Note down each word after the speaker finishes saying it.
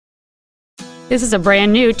This is a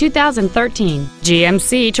brand new 2013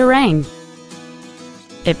 GMC Terrain.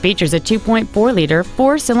 It features a 2.4-liter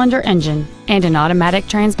four-cylinder engine and an automatic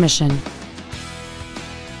transmission.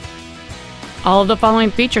 All of the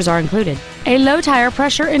following features are included: a low tire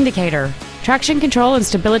pressure indicator, traction control and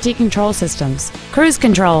stability control systems, cruise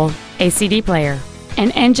control, a CD player,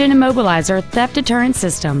 an engine immobilizer theft deterrent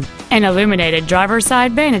system, an illuminated driver's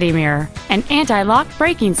side vanity mirror, an anti-lock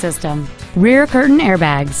braking system, rear curtain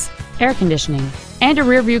airbags, air conditioning, and a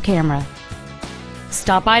rear view camera.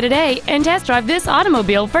 Stop by today and test drive this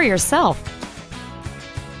automobile for yourself.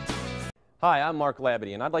 Hi, I'm Mark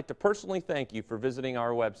Labadie, and I'd like to personally thank you for visiting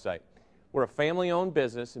our website. We're a family-owned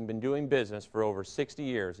business and been doing business for over 60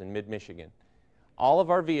 years in mid-Michigan. All of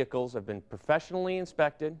our vehicles have been professionally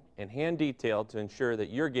inspected and hand-detailed to ensure that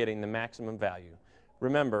you're getting the maximum value.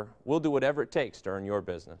 Remember, we'll do whatever it takes to earn your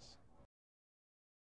business.